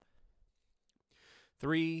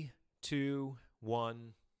Three, two,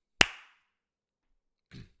 one.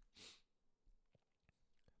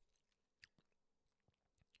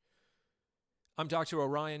 I'm Dr.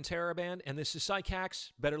 Orion Taraban, and this is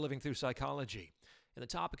PsycHacks, Better Living Through Psychology. And the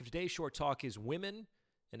topic of today's short talk is women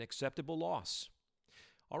and acceptable loss.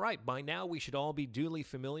 All right, by now we should all be duly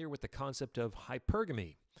familiar with the concept of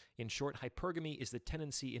hypergamy. In short, hypergamy is the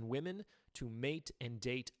tendency in women to mate and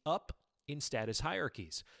date up in status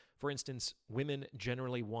hierarchies. For instance, women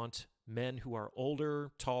generally want men who are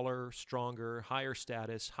older, taller, stronger, higher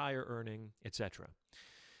status, higher earning, etc.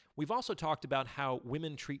 We've also talked about how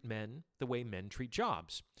women treat men the way men treat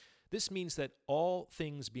jobs. This means that all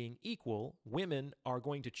things being equal, women are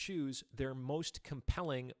going to choose their most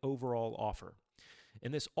compelling overall offer.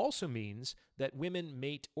 And this also means that women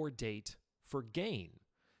mate or date for gain.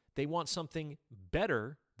 They want something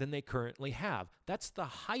better than they currently have. That's the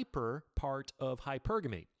hyper part of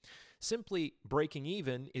hypergamy. Simply breaking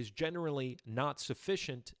even is generally not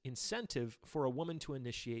sufficient incentive for a woman to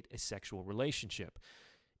initiate a sexual relationship.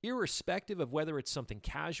 Irrespective of whether it's something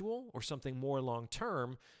casual or something more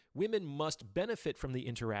long-term, women must benefit from the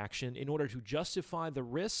interaction in order to justify the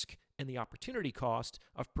risk and the opportunity cost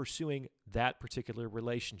of pursuing that particular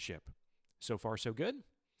relationship. So far, so good?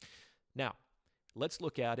 Now, let's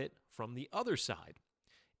look at it from the other side.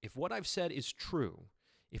 If what I've said is true,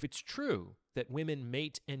 if it's true that women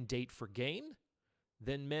mate and date for gain,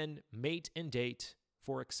 then men mate and date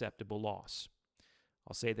for acceptable loss.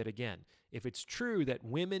 I'll say that again. If it's true that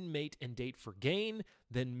women mate and date for gain,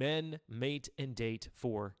 then men mate and date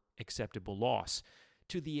for acceptable loss.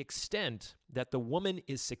 To the extent that the woman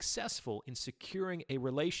is successful in securing a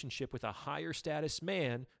relationship with a higher status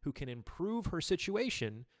man who can improve her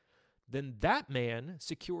situation, then that man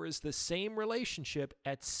secures the same relationship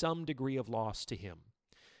at some degree of loss to him.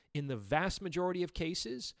 In the vast majority of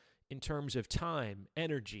cases, in terms of time,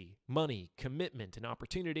 energy, money, commitment, and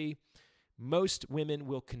opportunity, most women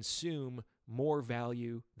will consume more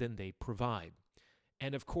value than they provide.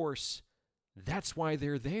 And of course, that's why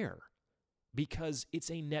they're there, because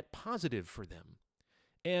it's a net positive for them.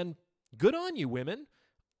 And good on you, women.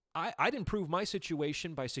 I'd improve my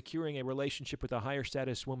situation by securing a relationship with a higher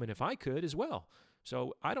status woman if I could as well.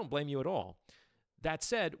 So I don't blame you at all. That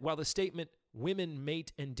said, while the statement, women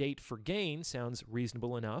mate and date for gain, sounds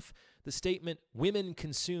reasonable enough, the statement, women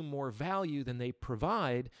consume more value than they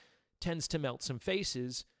provide, tends to melt some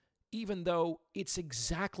faces, even though it's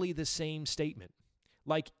exactly the same statement.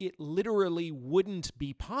 Like, it literally wouldn't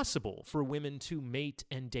be possible for women to mate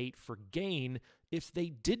and date for gain if they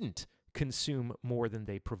didn't consume more than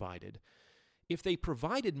they provided. If they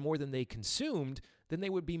provided more than they consumed, then they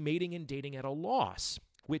would be mating and dating at a loss,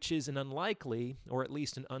 which is an unlikely, or at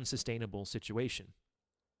least an unsustainable situation.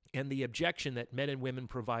 And the objection that men and women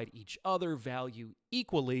provide each other value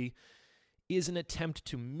equally is an attempt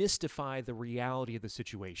to mystify the reality of the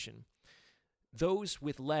situation. Those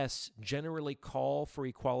with less generally call for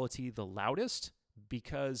equality the loudest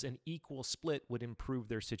because an equal split would improve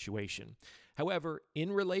their situation. However,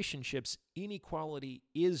 in relationships, inequality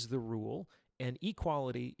is the rule, and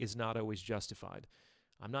equality is not always justified.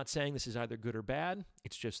 I'm not saying this is either good or bad,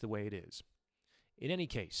 it's just the way it is. In any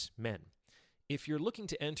case, men, if you're looking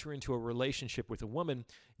to enter into a relationship with a woman,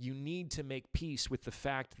 you need to make peace with the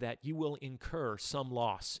fact that you will incur some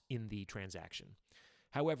loss in the transaction.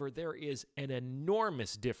 However, there is an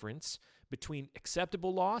enormous difference between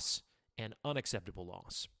acceptable loss and unacceptable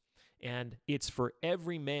loss. And it's for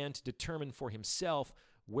every man to determine for himself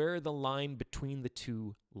where the line between the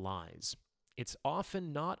two lies. It's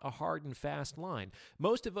often not a hard and fast line.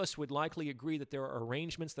 Most of us would likely agree that there are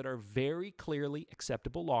arrangements that are very clearly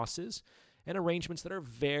acceptable losses and arrangements that are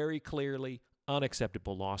very clearly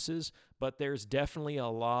unacceptable losses, but there's definitely a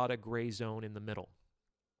lot of gray zone in the middle.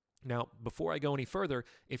 Now, before I go any further,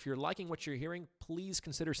 if you're liking what you're hearing, please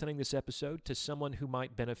consider sending this episode to someone who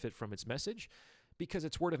might benefit from its message, because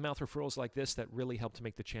it's word-of-mouth referrals like this that really help to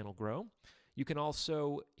make the channel grow. You can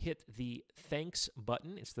also hit the thanks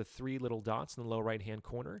button. It's the 3 little dots in the lower right-hand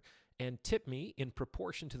corner, and tip me in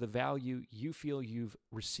proportion to the value you feel you've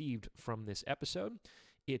received from this episode.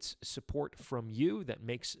 It's support from you that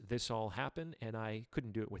makes this all happen, and I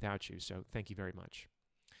couldn't do it without you, so thank you very much.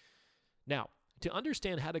 Now, to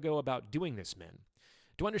understand how to go about doing this, men,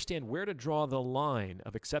 to understand where to draw the line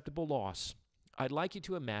of acceptable loss, I'd like you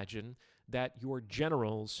to imagine that you're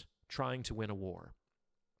generals trying to win a war.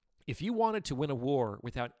 If you wanted to win a war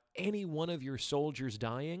without any one of your soldiers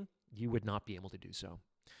dying, you would not be able to do so.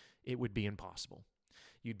 It would be impossible.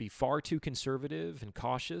 You'd be far too conservative and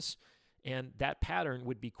cautious, and that pattern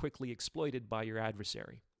would be quickly exploited by your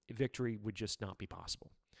adversary. Victory would just not be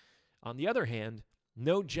possible. On the other hand,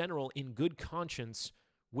 No general in good conscience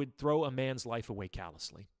would throw a man's life away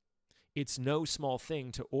callously. It's no small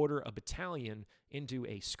thing to order a battalion into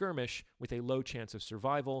a skirmish with a low chance of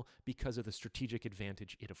survival because of the strategic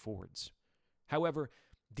advantage it affords. However,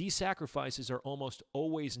 these sacrifices are almost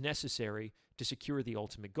always necessary to secure the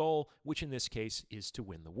ultimate goal, which in this case is to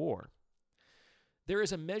win the war. There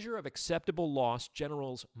is a measure of acceptable loss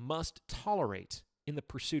generals must tolerate in the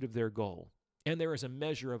pursuit of their goal, and there is a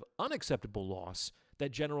measure of unacceptable loss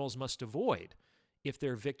that generals must avoid if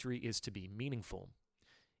their victory is to be meaningful.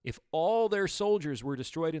 If all their soldiers were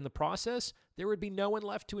destroyed in the process, there would be no one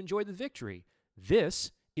left to enjoy the victory.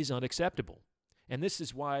 This is unacceptable. And this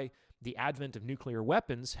is why the advent of nuclear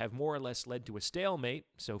weapons have more or less led to a stalemate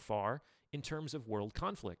so far in terms of world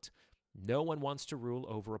conflict. No one wants to rule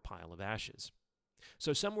over a pile of ashes.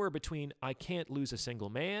 So somewhere between I can't lose a single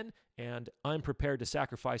man and I'm prepared to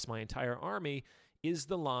sacrifice my entire army is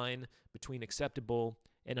the line between acceptable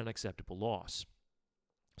and unacceptable loss.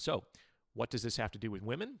 So, what does this have to do with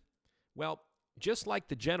women? Well, just like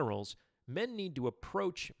the generals, men need to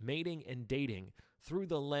approach mating and dating through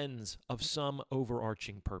the lens of some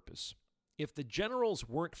overarching purpose. If the generals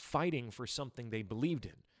weren't fighting for something they believed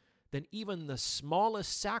in, then even the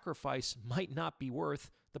smallest sacrifice might not be worth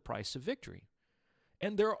the price of victory.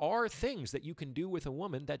 And there are things that you can do with a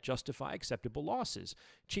woman that justify acceptable losses.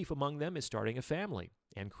 Chief among them is starting a family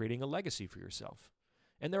and creating a legacy for yourself.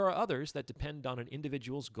 And there are others that depend on an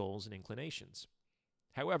individual's goals and inclinations.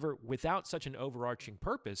 However, without such an overarching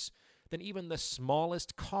purpose, then even the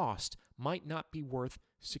smallest cost might not be worth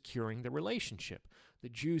securing the relationship. The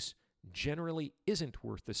juice generally isn't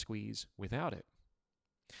worth the squeeze without it.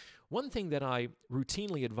 One thing that I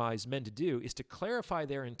routinely advise men to do is to clarify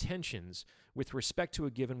their intentions with respect to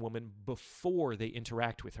a given woman before they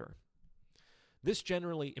interact with her. This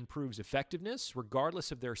generally improves effectiveness,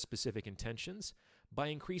 regardless of their specific intentions, by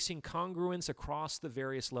increasing congruence across the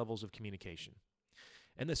various levels of communication.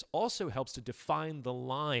 And this also helps to define the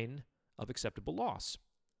line of acceptable loss.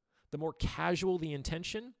 The more casual the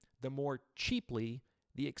intention, the more cheaply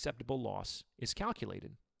the acceptable loss is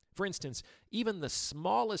calculated. For instance, even the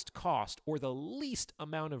smallest cost or the least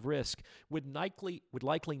amount of risk would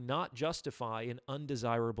likely not justify an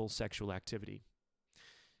undesirable sexual activity.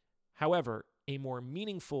 However, a more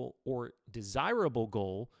meaningful or desirable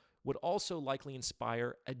goal would also likely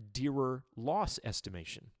inspire a dearer loss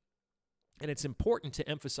estimation. And it's important to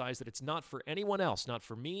emphasize that it's not for anyone else, not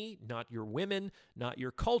for me, not your women, not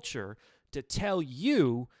your culture, to tell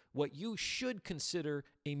you what you should consider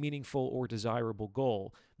a meaningful or desirable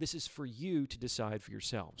goal. This is for you to decide for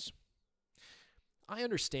yourselves. I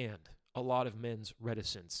understand a lot of men's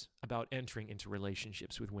reticence about entering into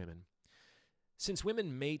relationships with women. Since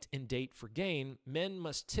women mate and date for gain, men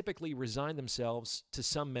must typically resign themselves to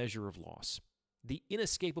some measure of loss. The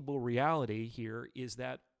inescapable reality here is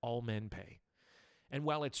that all men pay. And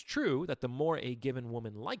while it's true that the more a given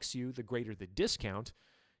woman likes you, the greater the discount,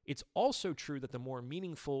 it's also true that the more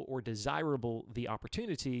meaningful or desirable the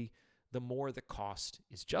opportunity, the more the cost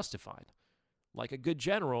is justified. Like a good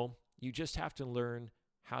general, you just have to learn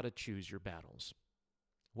how to choose your battles.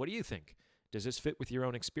 What do you think? Does this fit with your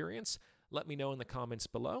own experience? Let me know in the comments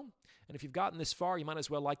below. And if you've gotten this far, you might as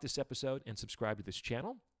well like this episode and subscribe to this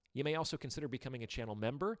channel. You may also consider becoming a channel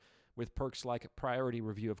member with perks like priority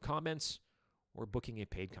review of comments or booking a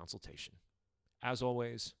paid consultation. As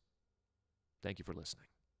always, thank you for listening.